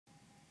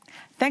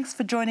Thanks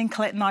for joining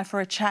Collett and I for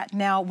a chat.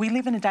 Now, we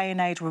live in a day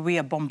and age where we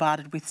are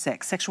bombarded with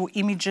sex, sexual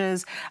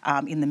images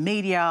in the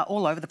media,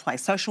 all over the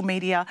place, social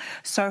media.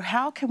 So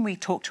how can we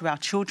talk to our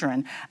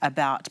children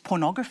about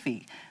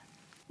pornography?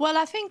 Well,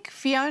 I think,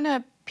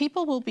 Fiona,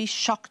 people will be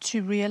shocked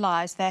to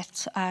realise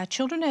that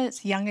children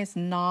as young as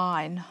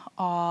 9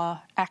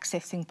 are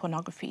accessing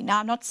pornography. Now,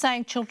 I'm not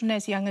saying children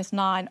as young as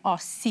 9 are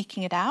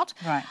seeking it out.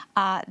 Right.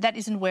 That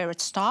isn't where it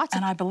starts.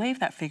 And I believe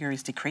that figure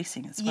is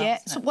decreasing as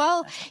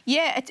well.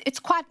 Yeah, it's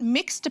quite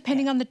mixed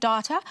depending on the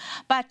data.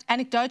 But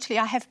anecdotally,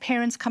 I have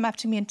parents come up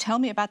to me and tell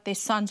me about their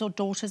sons or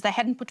daughters. They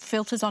hadn't put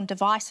filters on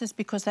devices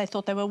because they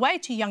thought they were way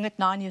too young at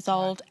 9 years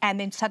old, and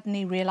then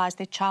suddenly realised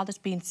their child has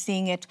been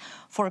seeing it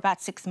for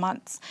about 6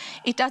 months.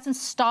 It doesn't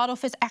start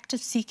off as active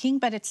seeking,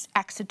 but it's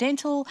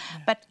accidental,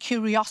 but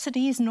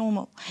curiosity is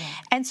normal.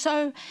 And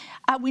so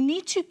we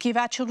need to give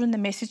our children the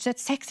message that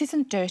sex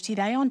isn't dirty.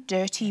 They aren't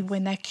dirty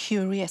when they're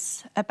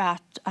curious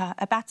about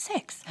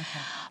sex. Okay.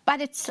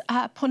 But it's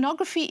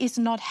pornography is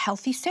not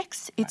healthy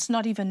sex. It's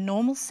not even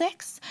normal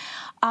sex.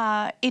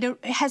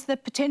 It has the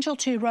potential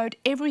to erode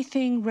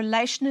everything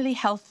relationally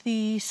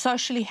healthy,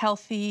 socially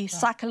healthy,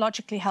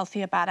 psychologically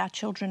healthy about our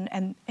children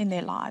and in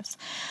their lives.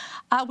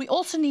 We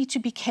also need to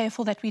be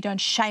careful that we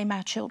don't shame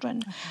our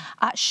children.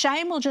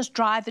 Shame will just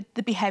drive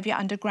the behaviour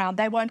underground.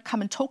 They won't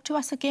come and talk to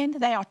us again.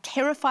 They are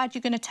terrified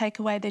you're going to take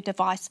away their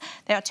device.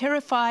 They are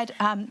terrified...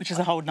 which is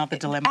a whole nother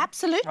dilemma.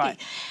 Absolutely. Right.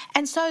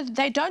 And so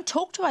they don't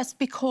talk to us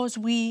because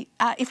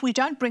if we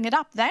don't bring it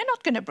up, they're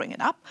not going to bring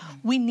it up.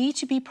 We need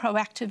to be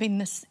proactive in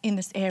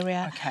this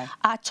area. Okay.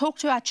 Talk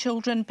to our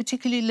children,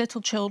 particularly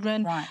little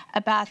children,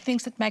 about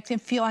things that make them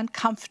feel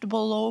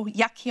uncomfortable or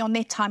yucky on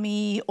their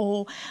tummy,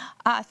 or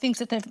things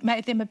that have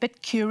made them a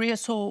bit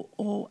curious or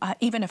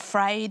even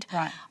afraid.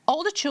 Right.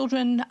 Older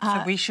children...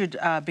 so we should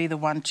be the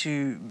one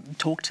to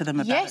talk to them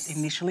about it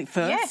initially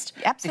first,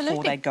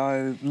 before they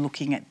go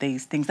looking at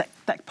these things that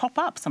pop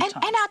up sometimes.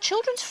 And our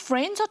children's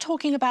friends are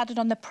talking about it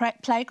on the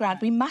playground.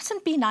 We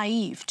mustn't be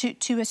naive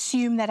to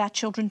assume that our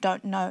children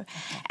don't know.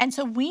 And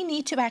so we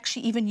need to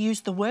actually even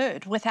use the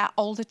word with our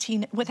older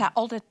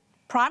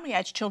primary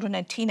age children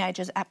and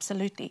teenagers,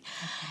 absolutely.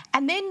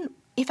 And then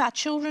if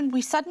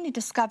we suddenly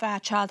discover our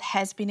child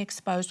has been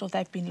exposed or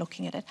they've been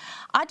looking at it,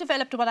 I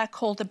developed what I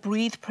call the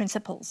breathe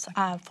principles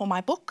for my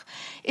book.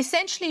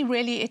 Essentially,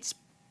 really, it's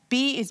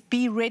B is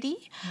be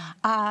ready,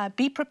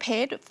 be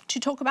prepared to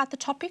talk about the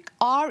topic.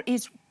 R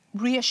is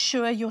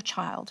reassure your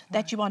child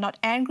that you are not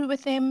angry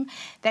with them,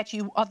 that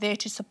you are there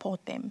to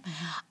support them.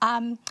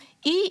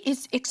 E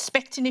is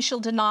expect initial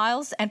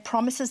denials and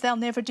promises they'll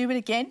never do it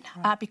again,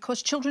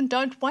 because children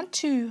don't want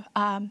to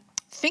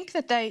think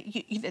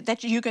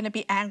that you're going to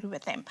be angry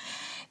with them.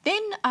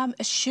 Then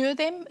assure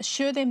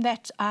them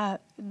that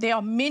there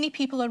are many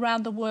people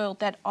around the world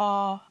that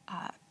are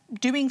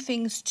doing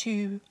things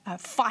to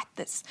fight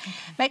this.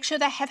 Make sure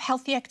they have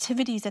healthy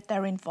activities that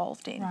they're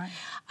involved in.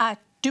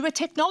 Do a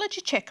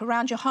technology check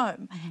around your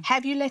home.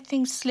 Have you let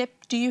things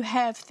slip? Do you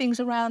have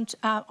things around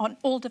on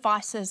all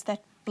devices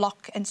that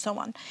block and so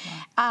on?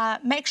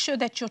 Make sure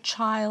that your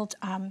child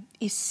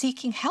is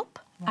seeking help.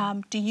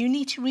 Do you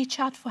need to reach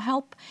out for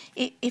help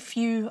if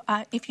you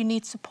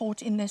need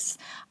support in this?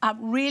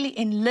 Really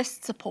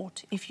enlist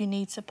support if you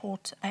need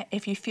support,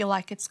 if you feel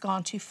like it's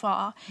gone too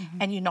far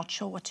and you're not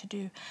sure what to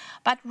do.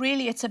 But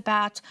really it's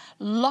about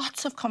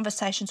lots of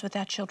conversations with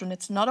our children.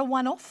 It's not a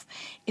one-off.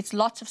 It's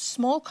lots of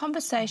small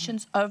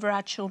conversations over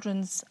our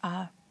children's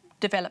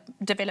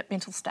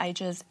developmental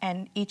stages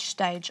and each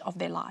stage of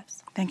their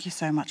lives. Thank you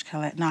so much,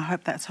 Collett, and I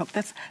hope that's helped.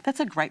 That's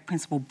a great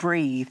principle,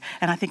 breathe.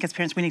 And I think as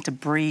parents we need to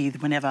breathe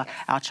whenever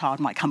our child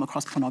might come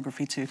across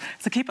pornography too.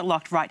 So keep it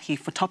locked right here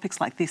for topics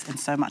like this and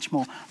so much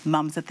more.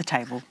 Mums at the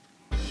table.